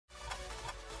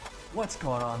What's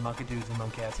going on, monkey dudes and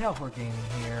monkey cats? Hell4 Gaming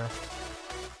here.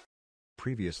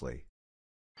 Previously.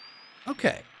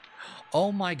 Okay.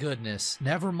 Oh my goodness.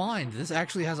 Never mind. This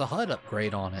actually has a HUD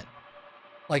upgrade on it.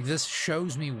 Like, this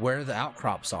shows me where the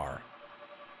outcrops are.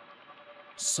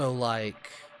 So,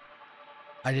 like,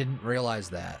 I didn't realize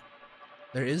that.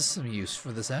 There is some use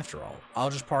for this after all. I'll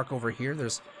just park over here.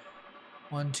 There's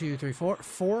 1, 2, 3, 4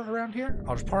 around here.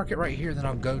 I'll just park it right here, then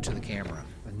I'll go to the camera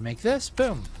and make this.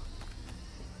 Boom.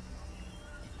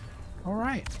 All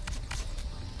right.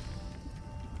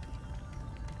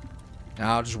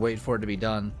 Now I'll just wait for it to be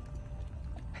done.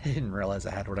 I didn't realize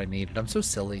I had what I needed. I'm so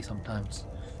silly sometimes.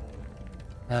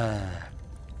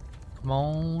 Come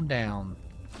on down.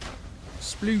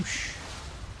 Sploosh.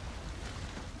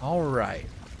 All right.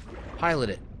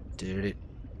 Pilot it. Did it.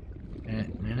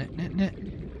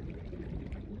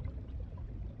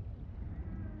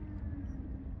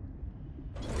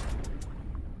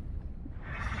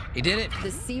 He did it.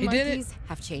 The sea monkeys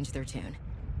have changed their tune.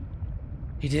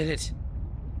 He did it.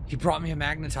 He brought me a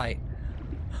magnetite.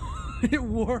 It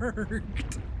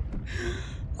worked.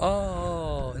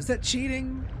 Oh, is that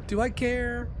cheating? Do I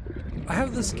care? I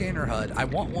have the scanner HUD. I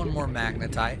want one more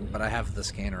magnetite, but I have the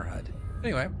scanner HUD.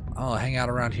 Anyway, I'll hang out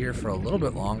around here for a little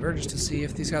bit longer just to see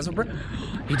if these guys will bring...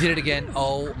 He did it again.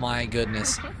 Oh my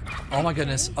goodness. Oh my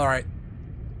goodness. All right.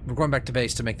 We're going back to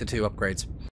base to make the 2 upgrades.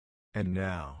 And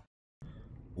now.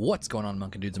 What's going on,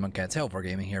 monkey dudes and monkey cats? Hell4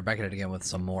 Gaming here, back at it again with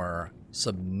some more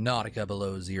Subnautica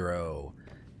Below Zero.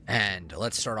 And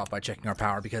let's start off by checking our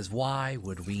power, because why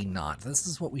would we not? This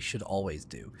is what we should always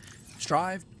do.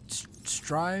 Strive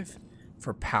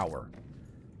for power,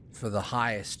 for the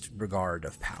highest regard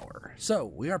of power. So,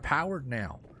 we are powered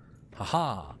now.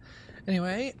 Haha.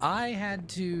 Anyway, I had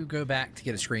to go back to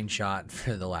get a screenshot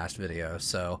for the last video,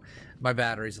 so my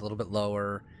battery's a little bit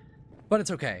lower. But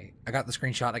it's okay. I got the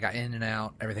screenshot. I got in and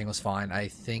out. Everything was fine. I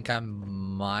think I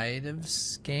might have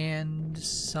scanned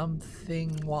something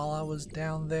while I was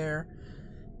down there.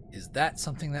 Is that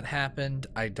something that happened?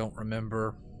 I don't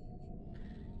remember.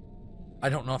 I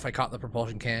don't know if I caught the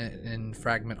propulsion cannon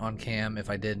fragment on cam. If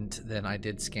I didn't, then I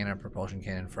did scan a propulsion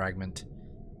cannon fragment.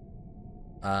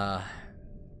 I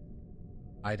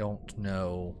don't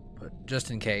know. But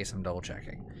just in case, I'm double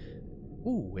checking.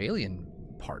 Ooh, alien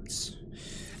parts.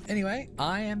 Anyway,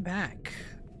 I am back.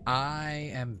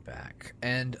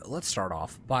 And let's start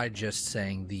off by just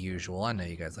saying the usual. I know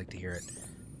you guys like to hear it.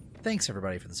 Thanks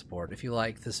everybody for the support. If you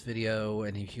like this video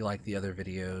and if you like the other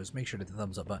videos, make sure to hit the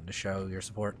thumbs up button to show your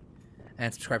support.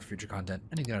 And subscribe for future content.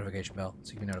 And hit the notification bell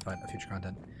so you can be notified of future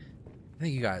content.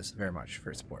 Thank you guys very much for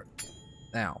your support.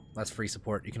 Now, that's free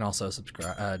support. You can also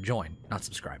subscribe, join, not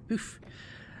subscribe. Oof.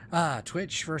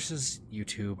 Twitch versus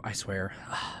YouTube, I swear.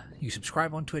 You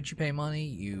subscribe on Twitch, you pay money,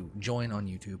 you join on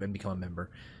YouTube and become a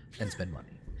member and spend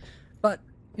money. But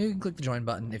you can click the join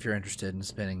button if you're interested in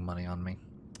spending money on me.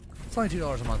 It's only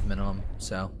 $2 a month minimum,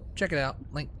 so check it out.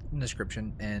 Link in the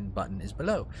description and button is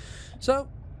below. So,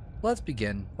 let's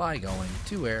begin by going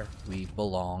to where we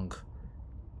belong.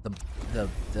 The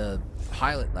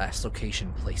pilot last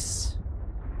location place.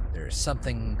 There's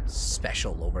something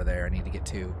special over there I need to get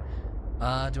to.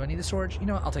 Do I need the storage? You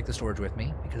know what? I'll take the storage with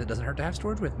me, because it doesn't hurt to have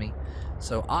storage with me.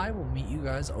 So I will meet you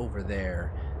guys over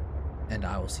there, and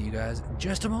I will see you guys in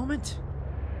just a moment.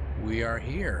 We are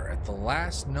here at the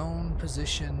last known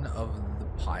position of the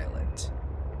pilot.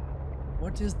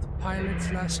 What is the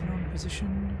pilot's last known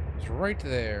position? It's right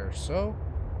there, so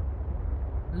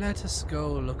let us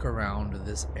go look around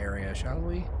this area, shall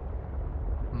we?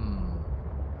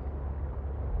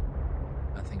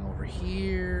 Nothing over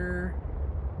here.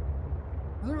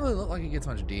 Doesn't really look like it gets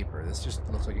much deeper. This just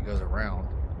looks like it goes around.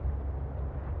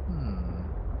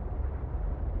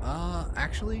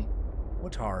 Actually,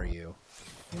 what are you?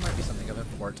 You might be something of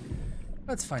import.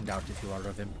 Let's find out if you are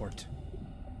of import.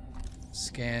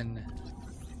 Scan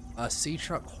a sea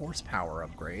truck horsepower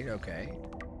upgrade. Okay.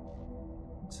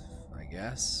 I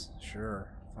guess.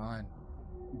 Sure. Fine.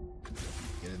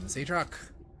 Get in the sea truck.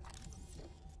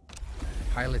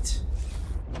 Pilot.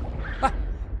 Ah!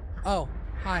 Oh,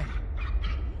 hi.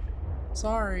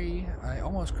 Sorry, I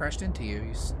almost crashed into you.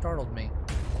 You startled me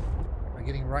by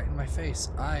getting right in my face.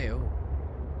 Hi-oh.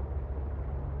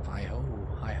 Hi-ho,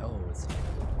 hi-ho. It's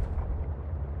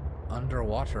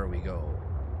underwater we go.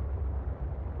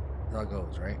 That's how it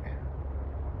goes, right?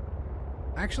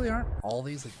 Actually, aren't all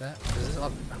these like that?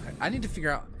 Okay. I need to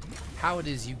figure out how it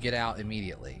is you get out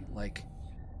immediately. Like,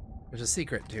 there's a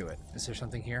secret to it. Is there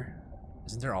something here?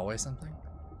 Isn't there always something?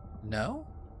 No?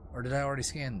 Or did I already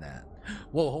scan that?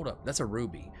 Whoa, hold up. That's a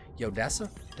ruby. Yo, that's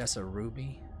a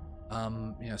ruby.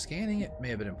 You know, scanning it may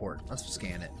have been important. Let's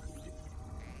scan it.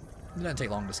 It doesn't take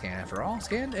long to scan after all.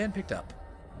 Scanned and picked up.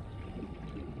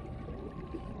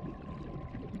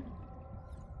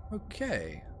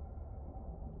 Okay.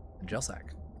 Gel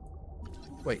sack.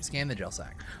 Wait, scan the gel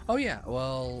sack. Oh yeah,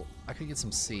 well, I could get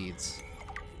some seeds.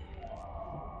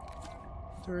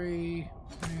 3.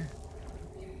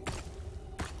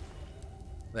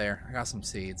 There, I got some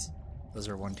seeds. Those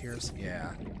are 1 tiers?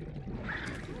 Yeah.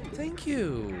 Thank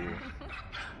you!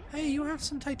 Hey, you have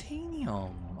some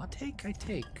titanium. I take.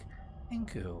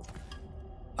 Thank you.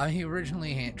 He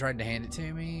originally tried to hand it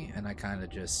to me, and I kind of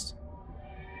just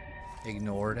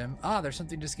ignored him. Ah, there's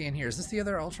something to scan here. Is this the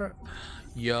other Ultra?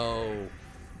 Yo,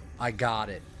 I got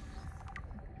it.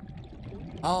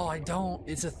 Oh, I don't.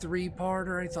 It's a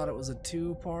 3-parter. I thought it was a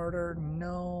 2-parter.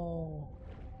 No.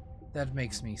 That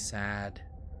makes me sad.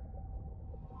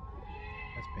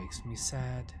 That makes me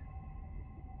sad.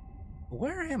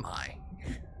 Where am I?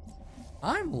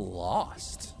 I'm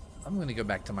lost. I'm gonna go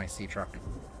back to my sea truck.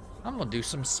 I'm gonna do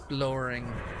some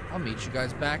exploring. I'll meet you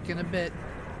guys back in a bit.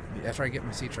 After I get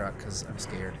my sea truck, because I'm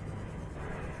scared.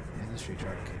 And the sea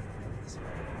truck.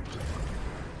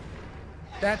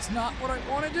 That's not what I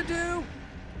wanted to do!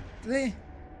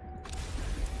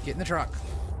 Get in the truck.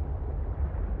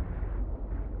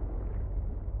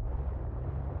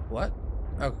 What?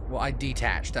 Oh, well, I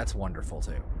detached. That's wonderful,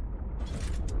 too.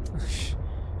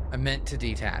 I meant to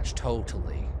detach,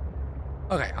 totally.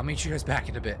 Okay, I'll meet you guys back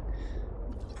in a bit.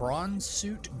 Prawn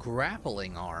suit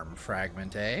grappling arm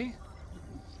fragment, eh?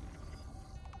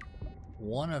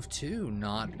 1 of 2,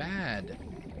 not bad.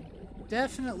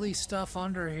 Definitely stuff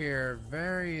under here,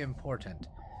 very important.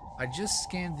 I just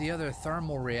scanned the other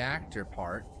thermal reactor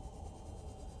part,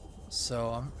 so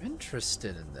I'm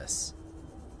interested in this.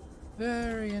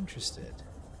 Very interested.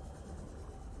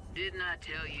 Didn't I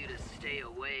tell you to stay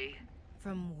away?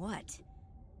 From what?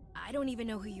 I don't even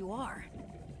know who you are.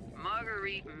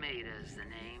 Marguerite Maida's the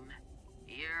name.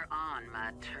 You're on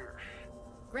my turf.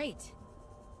 Great.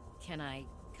 Can I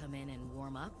come in and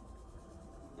warm up?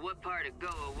 What part of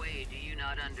go away do you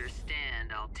not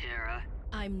understand, Altera?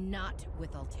 I'm not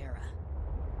with Altera.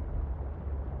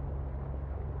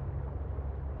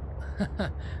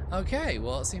 Okay,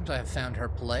 well, it seems I have found her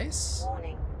place.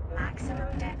 Warning.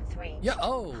 Maximum depth reach. Yeah,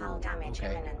 oh, Hull damage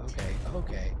okay, imminent.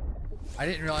 okay. I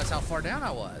didn't realize how far down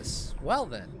I was. Well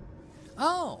then.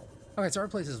 Oh, okay, so our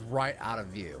place is right out of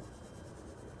view.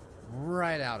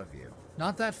 Right out of view.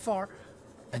 Not that far.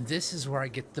 And this is where I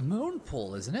get the moon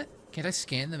pool, isn't it? Can't I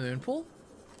scan the moon pool?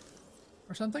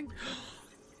 Or something?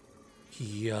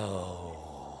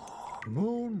 Yo.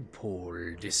 Moon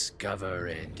pool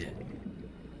discovered.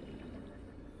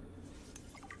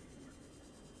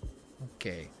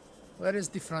 Okay. Where is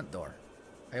the front door?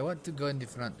 I want to go in the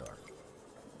front door.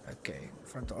 Okay.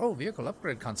 Front door. Oh, vehicle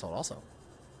upgrade console also.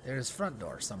 There's front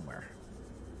door somewhere.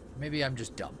 Maybe I'm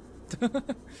just dumb.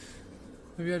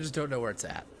 Maybe I just don't know where it's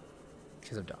at.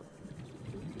 Because I'm dumb.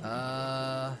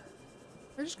 I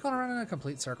just gone around in a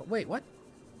complete circle. Wait, what?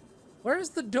 Where's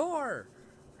the door?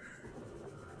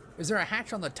 Is there a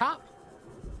hatch on the top?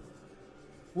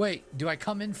 Wait, do I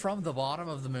come in from the bottom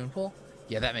of the moon pool?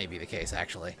 Yeah, that may be the case,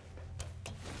 actually.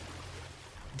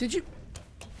 Did you...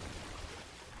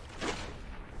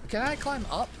 Can I climb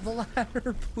up the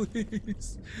ladder,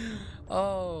 please?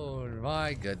 Oh,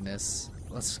 my goodness.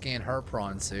 Let's scan her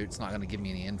prawn suit. It's not going to give me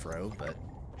any info, but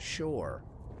sure.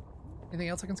 Anything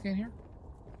else I can scan here?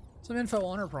 Some info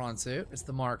on her prawn suit. It's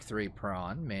the Mark III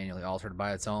prawn, manually altered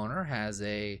by its owner. Has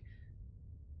a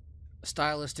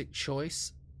stylistic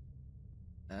choice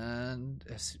and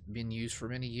has been used for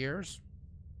many years.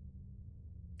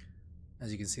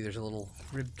 As you can see, there's a little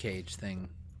rib cage thing.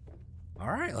 All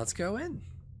right, let's go in.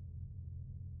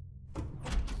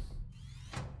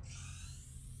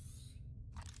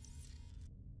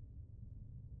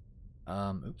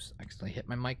 Oops, I accidentally hit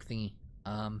my mic thingy.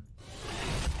 I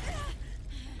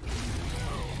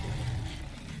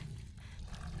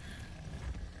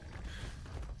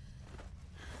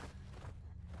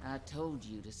told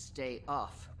you to stay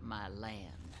off my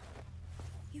land.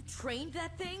 You trained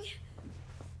that thing?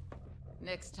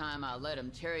 Next time I'll let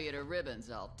him tear you to ribbons,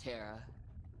 Altera.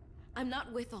 I'm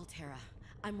not with Altera.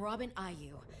 I'm Robin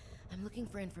Ayu. I'm looking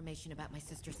for information about my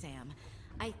sister Sam.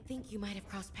 I think you might have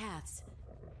crossed paths.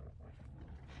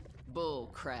 Bull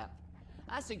crap.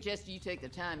 I suggest you take the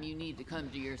time you need to come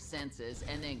to your senses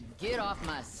and then get off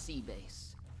my sea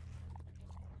base.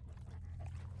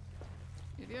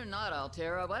 If you're not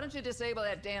Altera, why don't you disable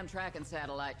that damn tracking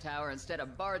satellite tower instead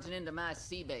of barging into my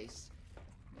sea base?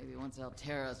 Maybe once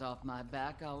Altera's off my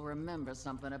back, I'll remember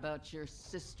something about your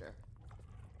sister.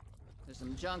 There's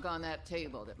some junk on that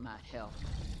table that might help.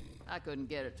 I couldn't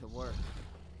get it to work.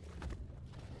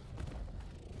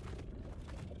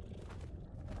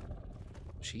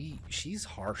 She's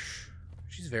harsh.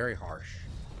 She's very harsh.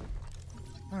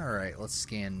 Alright, let's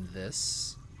scan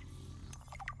this.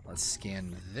 Let's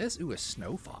scan this. Ooh, a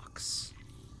snow fox.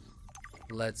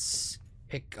 Let's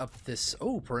pick up this...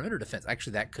 Oh, perimeter defense.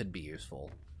 Actually, that could be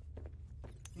useful.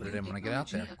 But I didn't want to get out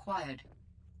there. Acquired.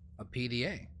 A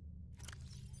PDA.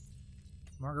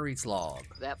 Marguerite's log.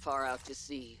 That far out to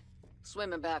sea,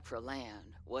 swimming back for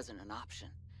land wasn't an option.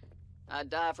 I'd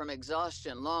die from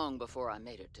exhaustion long before I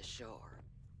made it to shore.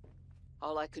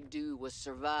 All I could do was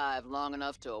survive long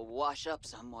enough to wash up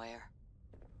somewhere.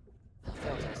 I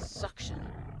felt a suction,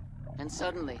 and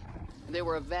suddenly, there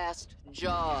were vast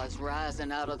jaws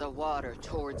rising out of the water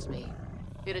towards me.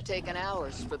 It had taken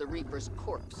hours for the Reaper's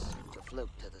corpse to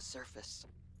float to the surface.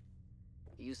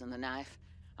 Using the knife,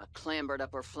 I clambered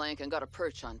up her flank and got a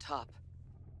perch on top.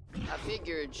 I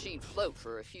figured she'd float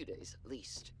for a few days at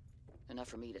least, enough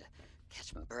for me to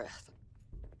catch my breath.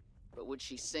 But would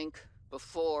she sink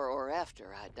before or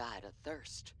after I died of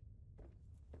thirst?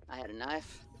 I had a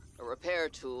knife, a repair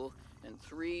tool, and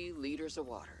 3 liters of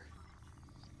water.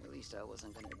 At least I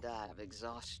wasn't gonna die of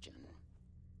exhaustion.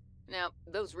 Now,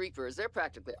 those Reapers, they're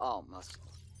practically all muscle,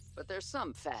 but there's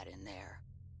some fat in there.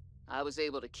 I was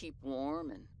able to keep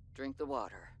warm and drink the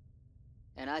water.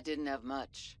 And I didn't have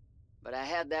much, but I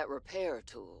had that repair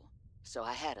tool, so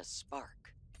I had a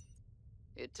spark.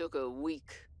 It took a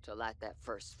week to light that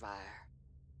first fire.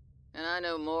 And I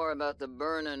know more about the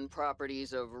burning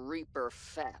properties of Reaper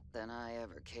fat than I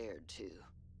ever cared to.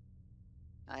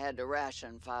 I had to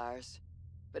ration fires,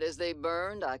 but as they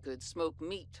burned, I could smoke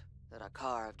meat that I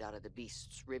carved out of the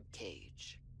beast's rib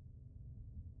cage.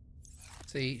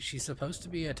 See, she's supposed to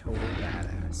be a total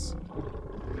badass.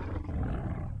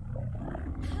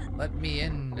 Let me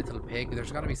in, little pig.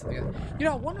 There's gotta be something. You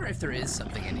know, I wonder if there is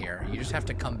something in here. You just have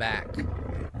to come back.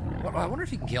 Well, I wonder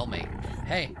if you can kill me.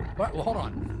 Hey, what? Well, hold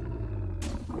on.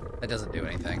 That doesn't do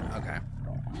anything. Okay.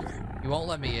 You won't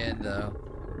let me in, though.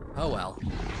 Oh, well.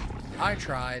 I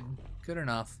tried. Good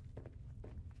enough.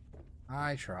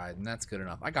 I tried, and that's good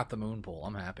enough. I got the moon pool.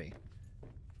 I'm happy.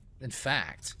 In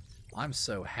fact, I'm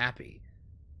so happy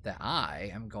that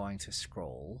I am going to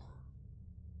scroll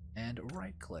and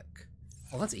right-click.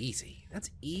 Well, that's easy. That's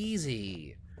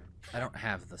easy. I don't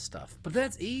have the stuff, but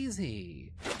that's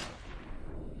easy.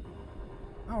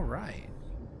 All right.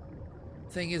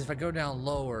 Thing is, if I go down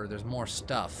lower, there's more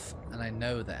stuff, and I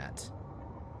know that.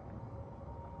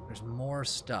 There's more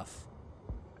stuff.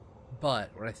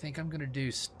 But what I think I'm going to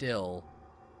do still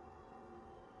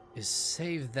is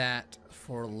save that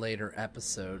for a later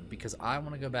episode, because I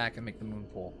want to go back and make the moon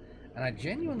pool. And I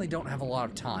genuinely don't have a lot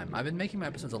of time. I've been making my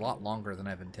episodes a lot longer than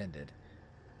I've intended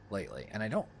lately, and I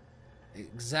don't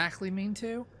exactly mean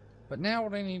to, but now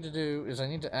what I need to do is I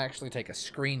need to actually take a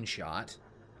screenshot,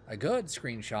 a good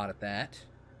screenshot at that,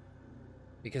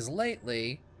 because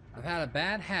lately I've had a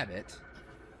bad habit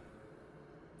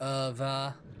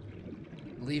of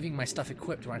leaving my stuff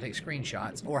equipped when I take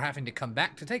screenshots, or having to come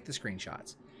back to take the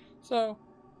screenshots. So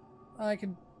I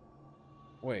can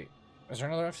wait, is there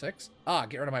another F6? Ah,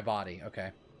 get rid of my body.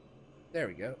 Okay, there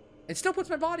we go. It still puts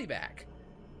my body back.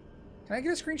 Can I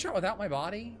get a screenshot without my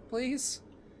body, please?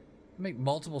 Make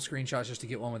multiple screenshots just to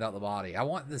get one without the body. I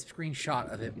want the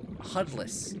screenshot of it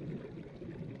HUDless.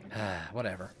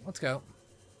 Whatever. Let's go.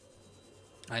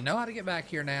 I know how to get back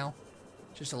here now.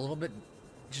 Just a little bit,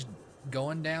 just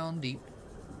going down deep.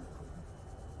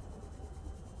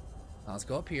 Now let's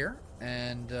go up here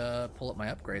and pull up my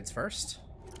upgrades first.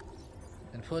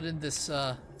 And put in this,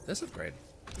 this upgrade.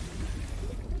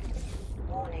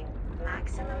 Warning.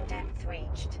 Maximum depth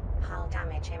reached. Hull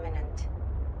damage imminent.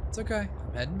 It's okay.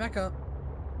 I'm heading back up.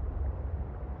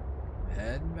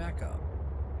 Heading back up.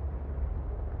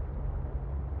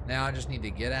 Now I just need to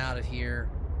get out of here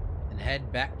and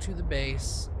head back to the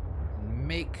base and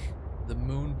make the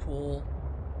moon pool,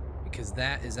 because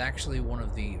that is actually one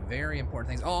of the very important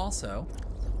things. Oh,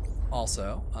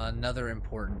 also, another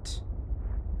important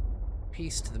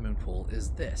piece to the moon pool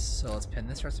is this. So let's pin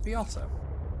this recipe also.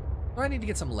 Oh, I need to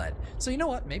get some lead. So you know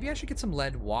what? Maybe I should get some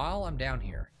lead while I'm down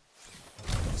here.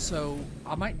 So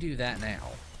I might do that now,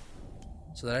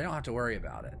 so that I don't have to worry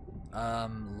about it.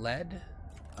 Lead.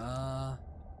 Where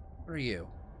are you?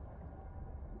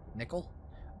 Nickel?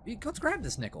 Let's grab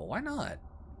this nickel. Why not?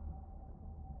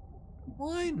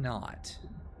 Why not?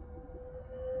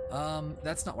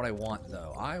 That's not what I want,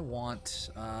 though. I want,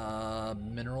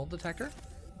 mineral detector.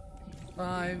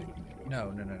 5.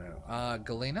 No.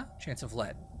 Galena? Chance of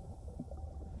lead.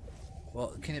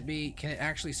 Well, can it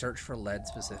actually search for lead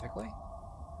specifically?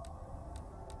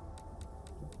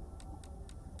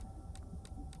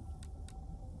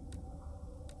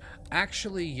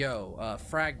 Actually,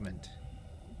 fragment.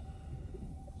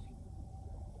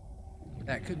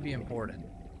 That could be important.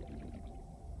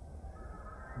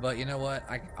 But you know what?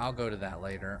 I'll go to that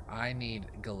later. I need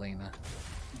Galena.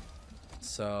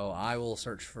 So I will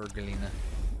search for Galena.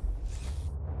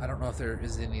 I don't know if there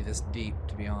is any this deep,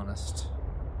 to be honest.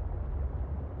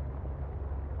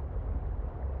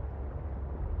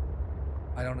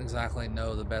 I don't exactly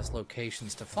know the best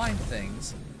locations to find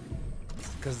things,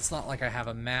 because it's not like I have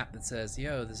a map that says,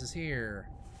 yo, this is here.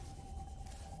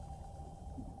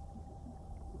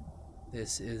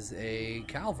 This is a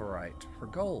Calvarite for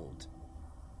gold.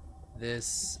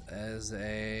 This is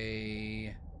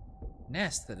a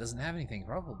nest that doesn't have anything,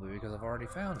 probably because I've already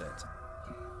found it.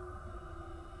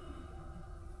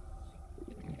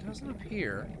 It doesn't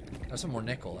appear. There's some more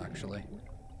nickel, actually.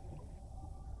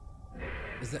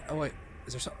 Is that? Oh wait,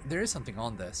 is there? There is something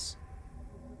on this.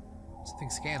 Something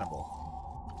scannable.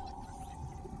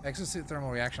 Exosuit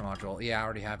thermal reaction module. Yeah, I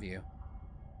already have you.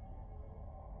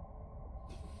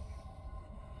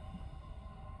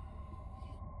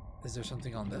 Is there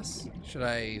something on this? Should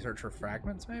I search for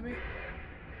fragments, maybe?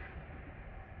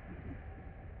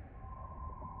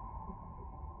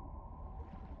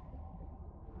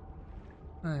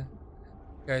 You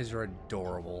guys are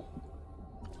adorable.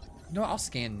 You know what? I'll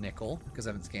scan nickel, because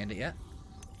I haven't scanned it yet.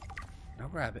 I'll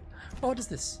grab it. Oh, what is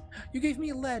this? You gave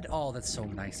me lead. Oh, that's so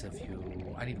nice of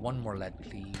you. I need one more lead,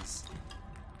 please.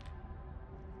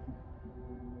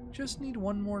 Just need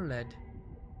one more lead.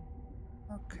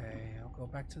 Okay, I'll go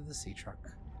back to the sea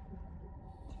truck.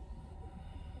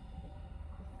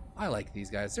 I like these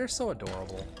guys. They're so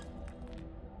adorable.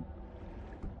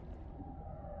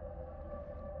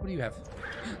 What do you have?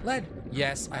 Lead!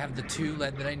 Yes, I have the 2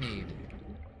 lead that I need.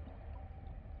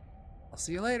 I'll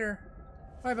see you later.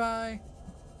 Bye-bye.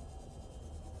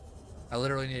 I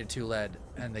literally needed 2 lead,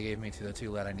 and they gave me the 2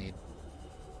 lead I need.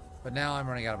 But now I'm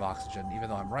running out of oxygen. Even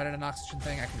though I'm right at an oxygen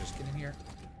thing, I can just get in here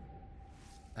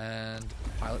and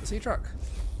pilot the sea truck.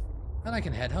 And I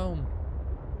can head home.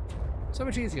 So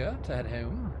much easier to head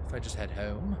home if I just head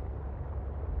home.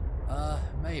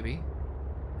 Maybe.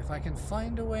 If I can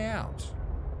find a way out.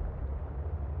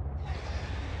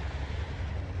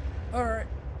 Alright.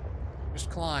 Just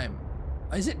climb.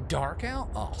 Is it dark out?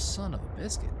 Oh, son of a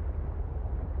biscuit.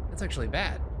 That's actually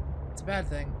bad. It's a bad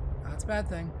thing. That's a bad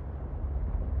thing.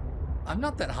 I'm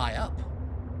not that high up.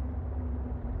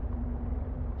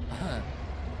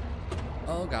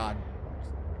 Oh god.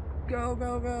 Go,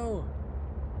 go, go.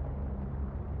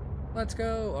 Let's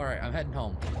go. Alright, I'm heading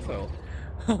home. So,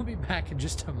 I'll be back in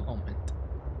just a moment.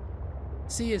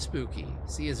 Sea is spooky.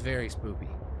 Sea is very spooky.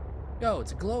 Yo,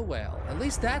 it's a glow whale. At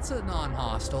least that's a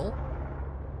non-hostile.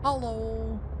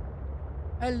 Hello.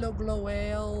 Hello, glow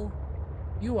whale.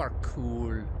 You are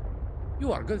cool.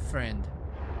 You are a good friend.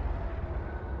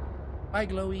 Bye,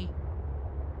 Glowy.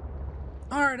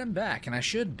 Alright, I'm back, and I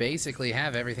should basically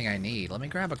have everything I need. Let me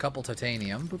grab a couple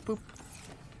titanium. Boop, boop.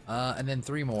 And then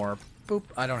 3 more. Boop.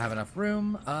 I don't have enough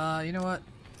room. You know what?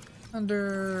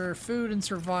 Under food and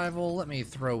survival, let me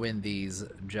throw in these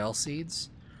gel seeds.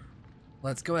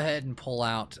 Let's go ahead and pull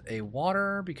out a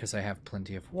water, because I have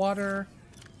plenty of water.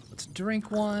 Let's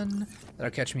drink one.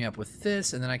 That'll catch me up with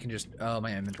this, and then I can just... Oh,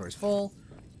 my inventory's full.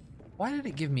 Why did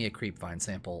it give me a creep vine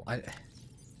sample? I'll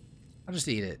just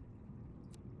eat it.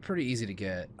 Pretty easy to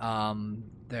get.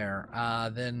 There.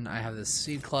 Then I have this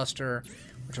seed cluster,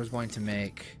 which I was going to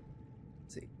make...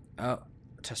 Let's see.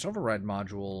 Test override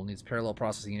module needs parallel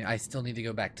processing. I still need to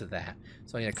go back to that.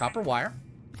 So I need a copper wire.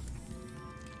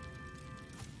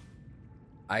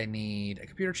 I need a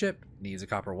computer chip. Needs a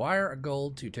copper wire, a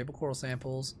gold, 2 table coral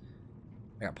samples.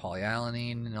 I got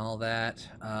polyalanine and all that.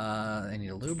 I need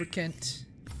a lubricant.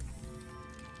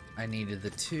 I needed the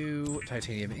 2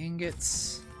 titanium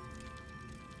ingots.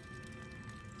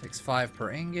 Takes 5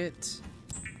 per ingot.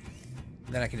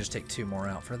 Then I can just take 2 more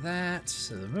out for that.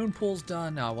 So the moon pool's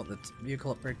done. Now I want the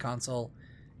vehicle upgrade console.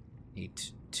 Need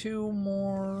 2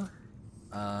 more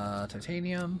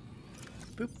titanium.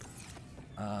 Boop.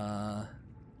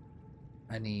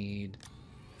 I need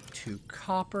 2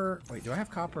 copper. Wait, do I have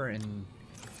copper in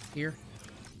here?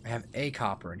 I have a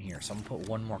copper in here, so I'm gonna put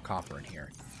 1 more copper in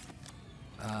here.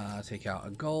 Take out a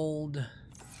gold.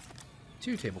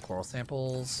 2 table coral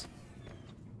samples.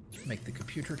 Make the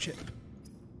computer chip.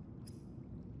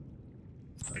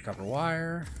 The copper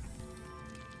wire.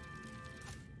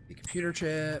 The computer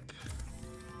chip.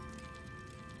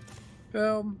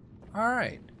 Boom.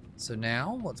 Alright. So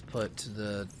now, let's put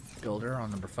the builder on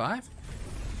number 5.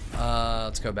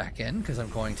 Let's go back in, because I'm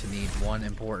going to need one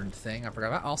important thing I forgot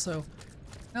about. Also,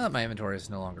 now that my inventory is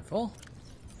no longer full,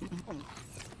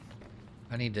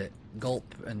 I need to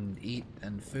gulp and eat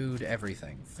and food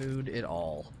everything. Food it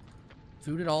all.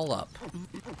 Food it all up.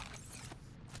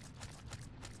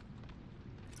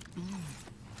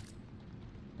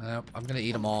 Nope, I'm gonna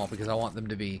eat them all because I want them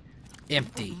to be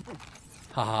empty.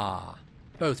 Haha.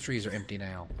 Both trees are empty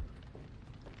now.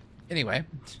 Anyway.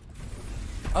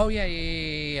 Oh yeah.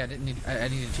 I didn't need. I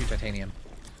needed 2 titanium.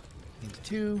 Needed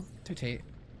 2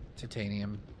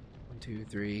 titanium. 1, 2,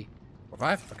 3, 4,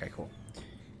 5. Okay, cool.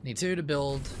 Need 2 to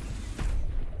build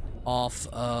off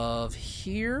of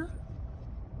here.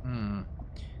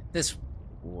 This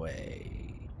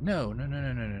way. No.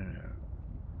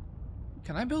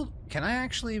 Can I build? Can I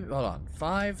actually? Hold on.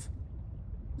 5.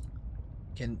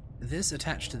 Can this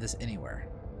attach to this anywhere?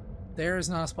 There is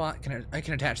not a spot. I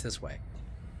can attach this way.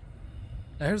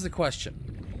 Now here's the question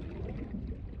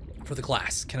for the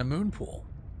class: can a moon pool?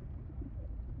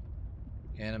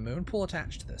 Can a moon pool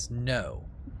attach to this? No.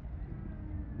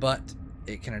 But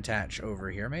it can attach over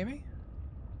here, maybe.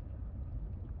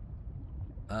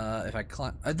 If I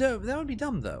climb, that would be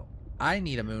dumb though. I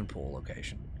need a moon pool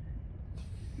location.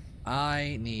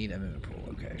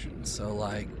 So,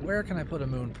 like, where can I put a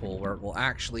moon pool where it will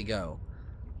actually go?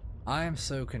 I am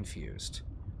so confused.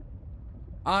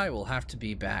 I will have to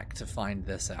be back to find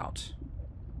this out.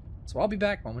 So I'll be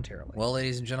back momentarily. Well,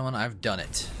 ladies and gentlemen, I've done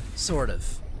it. Sort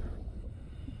of.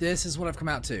 This is what I've come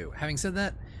out to. Having said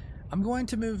that, I'm going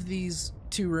to move these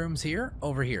 2 rooms here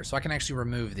over here so I can actually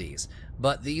remove these.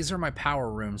 But these are my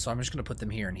power rooms, so I'm just going to put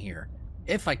them here and here.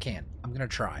 If I can. I'm going to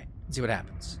try and see what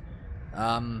happens.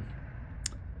 I'm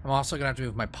also gonna have to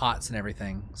move my pots and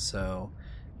everything, so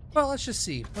well, let's just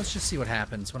see what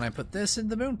happens when I put this in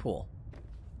the moon pool.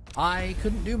 I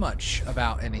couldn't do much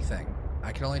about anything.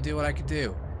 I could only do what I could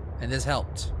do, and this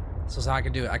helped. This is how I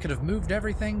could do it. I could have moved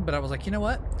everything, but I was like, you know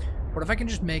what if I can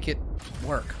just make it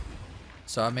work?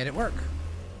 So I made it work.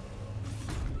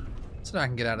 So now I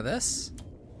can get out of this.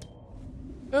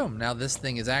 Boom, now this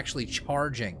thing is actually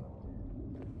charging.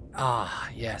 Ah,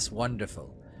 yes,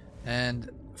 wonderful. And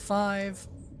 5,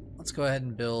 let's go ahead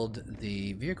and build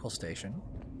the vehicle station.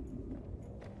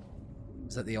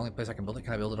 Is that the only place I can build it?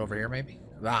 Can I build it over here, maybe?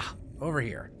 Ah, over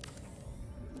here.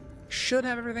 Should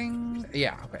have everything.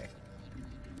 Yeah, okay.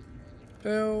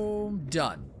 Boom,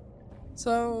 done.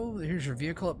 So, here's your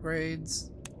vehicle upgrades.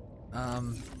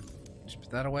 Just put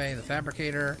that away. The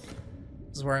fabricator.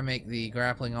 This is where I make the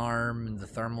grappling arm and the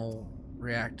thermal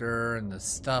reactor and the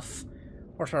stuff.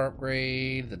 Horsepower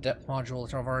upgrade, the depth module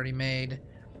that I've already made.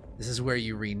 This is where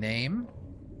you rename.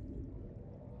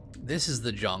 This is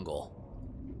the jungle.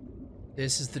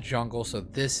 This is the jungle, so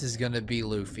this is gonna be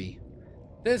Luffy.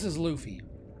 This is Luffy.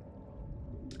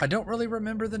 I don't really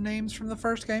remember the names from the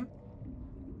first game.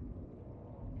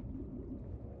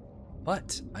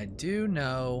 But I do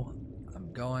know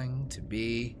I'm going to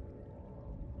be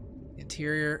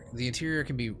interior. The interior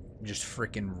can be just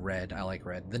freaking red. I like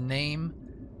red. The name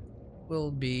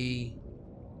will be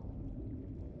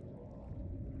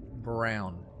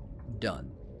brown.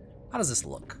 Done. How does this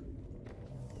look?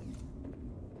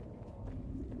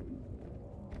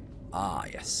 Ah,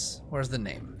 yes. Where's the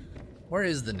name? Where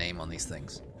is the name on these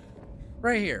things?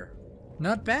 Right here.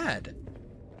 Not bad.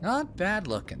 Not bad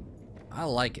looking. I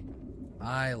like it.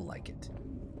 I like it.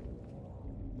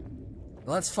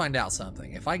 Let's find out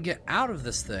something. If I get out of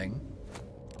this thing,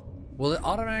 will it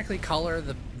automatically color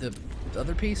the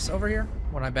other piece over here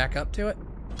when I back up to it?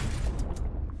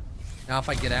 Now if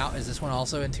I get out, is this one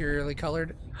also interiorly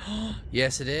colored?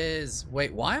 Yes, it is.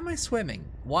 Wait, why am I swimming?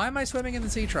 Why am I swimming in the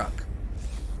sea truck?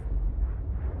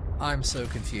 I'm so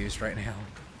confused right now.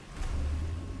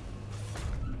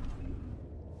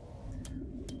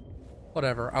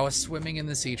 Whatever, I was swimming in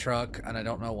the sea truck and I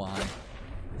don't know why.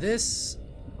 This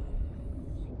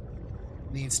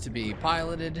needs to be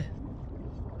piloted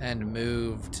and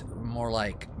moved more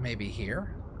like maybe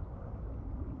here.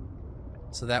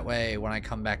 So that way when I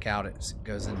come back out it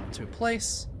goes into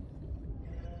place.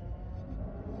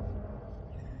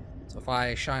 So if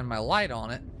I shine my light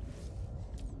on it,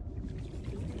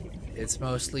 it's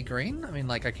mostly green. I mean,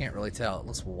 like, I can't really tell. It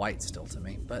looks white still to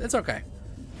me, but it's okay.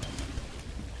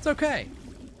 It's okay.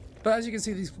 But as you can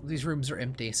see, these rooms are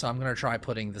empty, so I'm going to try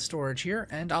putting the storage here,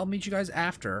 and I'll meet you guys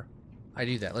after I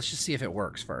do that. Let's just see if it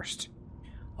works first.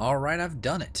 Alright, I've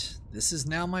done it. This is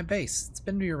now my base. It's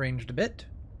been rearranged a bit,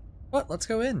 but let's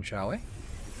go in, shall we? I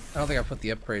don't think I put the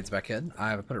upgrades back in. I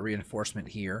have put a reinforcement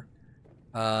here.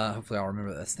 Hopefully I'll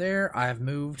remember that's there. I have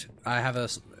moved. I have a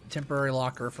temporary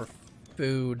locker for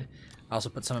food. I also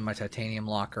put some in my titanium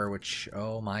locker, which,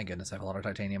 oh my goodness, I have a lot of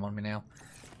titanium on me now.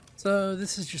 So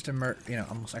this is just a, you know,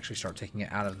 I'm gonna actually start taking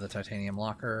it out of the titanium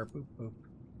locker. Boop, boop.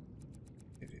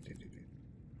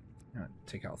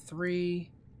 Take out 3.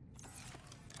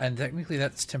 And technically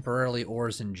that's temporarily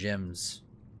ores and gems.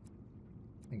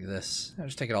 Like this. I'll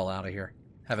just take it all out of here.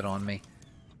 Have it on me.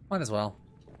 Might as well.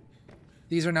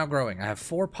 These are now growing. I have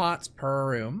 4 pots per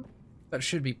room. That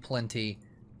should be plenty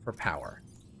for power.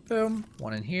 Boom.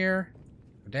 1 in here.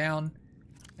 Go down.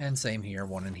 And same here.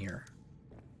 1 in here.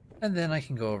 And then I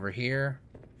can go over here.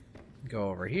 Go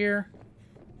over here.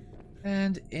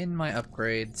 And in my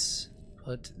upgrades,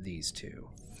 put these 2.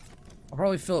 I'll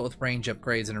probably fill it with range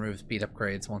upgrades and remove speed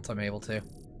upgrades once I'm able to.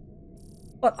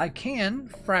 But I can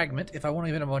fragment if I want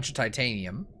even a bunch of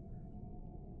titanium.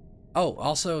 Oh,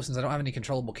 also, since I don't have any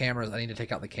controllable cameras, I need to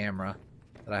take out the camera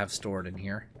that I have stored in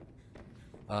here.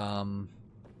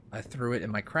 I threw it in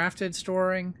my crafted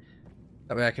storing.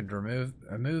 That way I could remove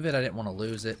it. I didn't want to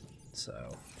lose it, so...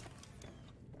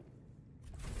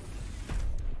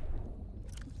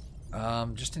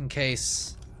 just in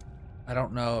case, I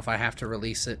don't know if I have to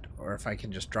release it or if I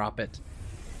can just drop it.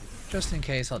 Just in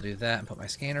case, I'll do that and put my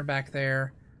scanner back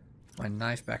there. My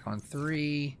knife back on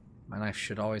 3. My knife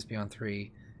should always be on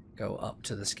 3. Go up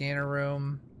to the scanner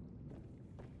room.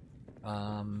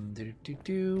 There's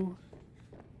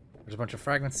a bunch of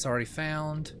fragments that's already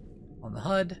found on the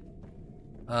HUD.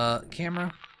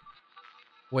 Camera.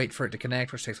 Wait for it to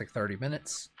connect, which takes like 30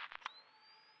 minutes.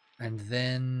 And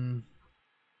then...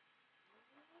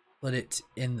 put it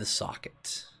in the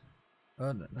socket.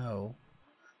 Oh, no.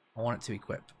 I want it to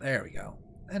equip. There we go.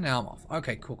 And now I'm off.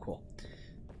 Okay, cool.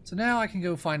 So now I can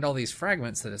go find all these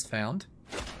fragments that it's found.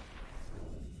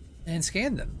 And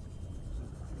scan them.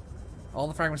 All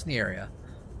the fragments in the area.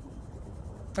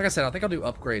 Like I said, I think I'll do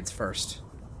upgrades first.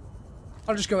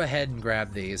 I'll just go ahead and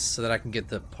grab these so that I can get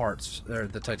the parts, or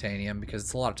the titanium, because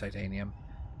it's a lot of titanium.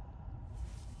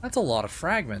 That's a lot of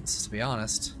fragments, to be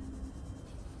honest.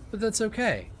 But that's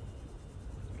okay.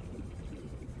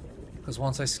 Because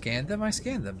once I scan them, I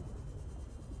scan them.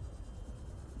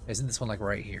 Isn't this one like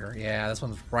right here? Yeah, this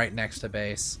one's right next to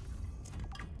base.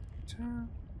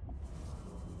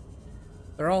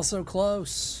 They're all so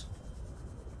close.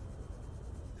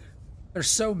 There's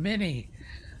so many.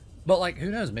 But like,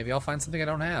 who knows? Maybe I'll find something I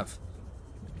don't have.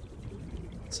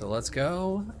 So let's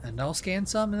go, and I'll scan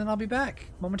some, and then I'll be back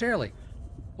momentarily.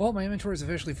 Well, my inventory is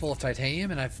officially full of titanium,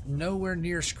 and I've nowhere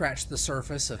near scratched the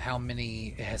surface of how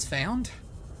many it has found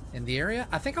in the area.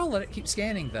 I think I'll let it keep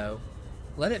scanning, though.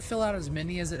 Let it fill out as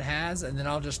many as it has, and then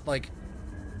I'll just, like,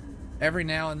 every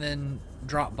now and then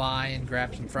drop by and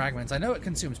grab some fragments. I know it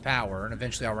consumes power, and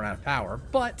eventually I'll run out of power,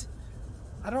 but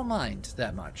I don't mind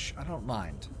that much. I don't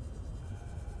mind.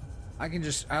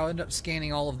 I'll end up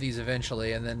scanning all of these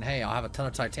eventually, and then, hey, I'll have a ton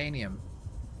of titanium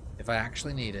if I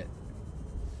actually need it.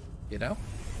 You know?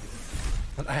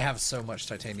 But I have so much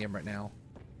titanium right now.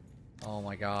 Oh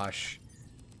my gosh.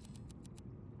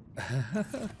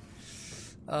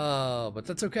 Oh, but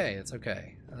that's okay. It's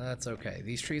okay. That's okay.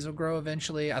 These trees will grow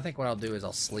eventually. I think what I'll do is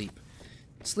I'll sleep.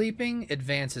 Sleeping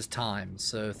advances time,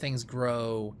 so things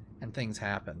grow and things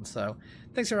happen. So,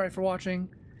 thanks everybody for watching.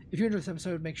 If you enjoyed this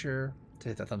episode, make sure to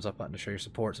hit that thumbs up button to show your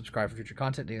support. Subscribe for future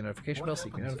content. Hit the notification bell so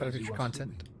you can notify of future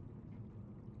content.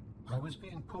 I was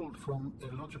being pulled from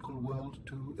illogical world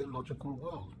to illogical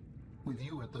world, with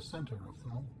you at the center of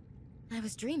them all. I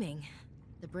was dreaming.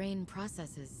 The brain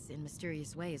processes in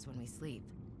mysterious ways when we sleep.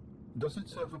 Does it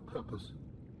serve a purpose?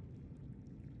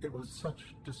 It was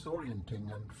such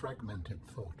disorienting and fragmented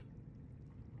thought.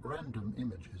 Random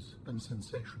images and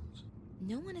sensations.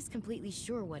 No one is completely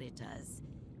sure what it does.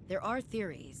 There are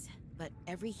theories, but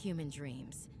every human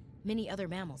dreams. Many other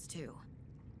mammals, too.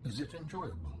 Is it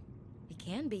enjoyable? It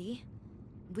can be.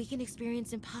 We can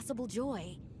experience impossible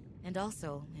joy, and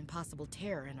also impossible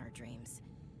terror in our dreams.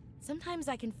 Sometimes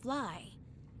I can fly.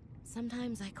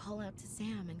 Sometimes I call out to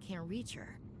Sam and can't reach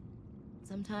her.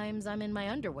 Sometimes I'm in my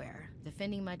underwear,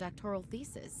 defending my doctoral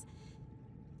thesis.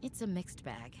 It's a mixed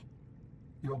bag.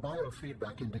 Your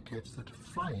biofeedback indicates that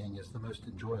flying is the most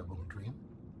enjoyable dream.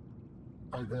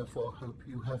 I therefore hope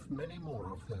you have many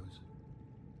more of those.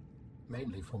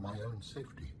 Mainly for my own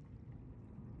safety.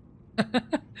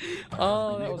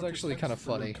 Oh, that was actually kind of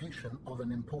funny. The location of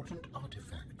an important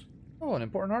artifact. Oh, an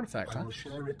important artifact, I huh? will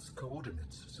share its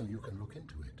coordinates so you can look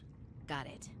into it. Got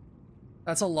it.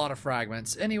 That's a lot of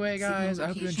fragments. Anyway, guys, I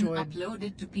hope you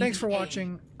enjoyed. Thanks for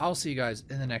watching. I'll see you guys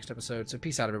in the next episode. So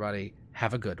peace out, everybody.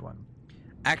 Have a good one.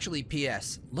 Actually,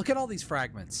 P.S. Look at all these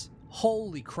fragments.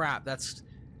 Holy crap, that's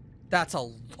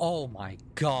a... Oh my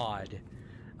god.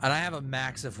 And I have a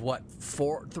max of, what,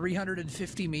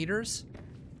 350 meters?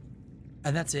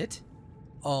 And that's it?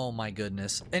 Oh my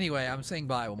goodness. Anyway, I'm saying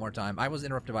bye one more time. I was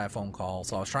interrupted by a phone call,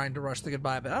 so I was trying to rush the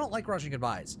goodbye, but I don't like rushing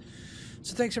goodbyes.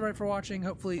 So thanks everybody for watching.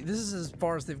 Hopefully, this is as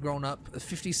far as they've grown up.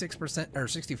 56%, or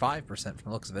 65% from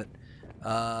the looks of it.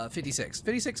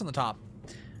 56 on the top.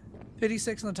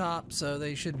 56 on the top, so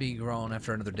they should be growing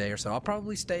after another day or so. I'll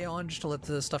probably stay on just to let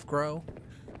the stuff grow.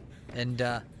 And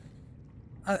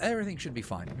everything should be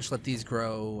fine. Just let these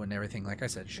grow and everything, like I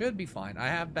said, should be fine. I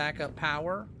have backup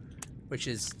power, which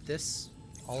is this,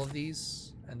 all of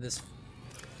these, and this.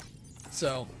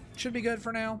 So, should be good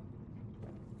for now.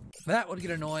 That would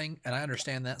get annoying, and I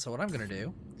understand that, so what I'm going to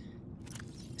do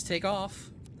is take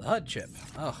off the HUD chip.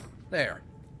 Oh, there.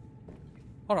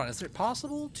 Hold on, is it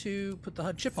possible to put the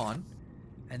HUD chip on,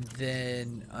 and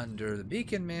then under the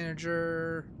beacon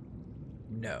manager...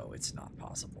 No, it's not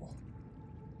possible.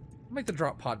 I'll make the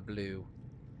drop pod blue,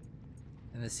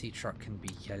 and the sea truck can be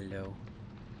yellow.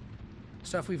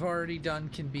 Stuff we've already done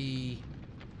can be...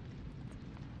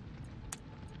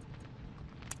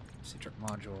 Sea truck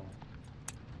module.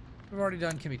 We've already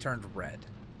done can be turned red.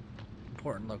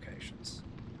 Important locations.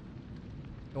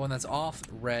 The one that's off,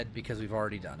 red, because we've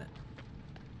already done it.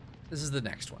 This is the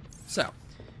next one. So,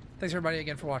 thanks everybody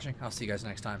again for watching. I'll see you guys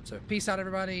next time. So, peace out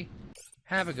everybody.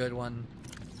 Have a good one.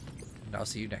 And I'll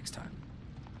see you next time.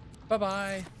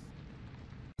 Bye-bye.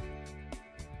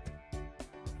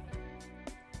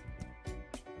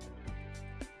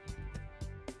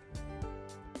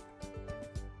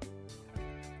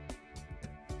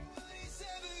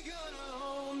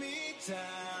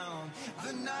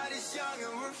 The night is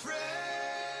young and we're free.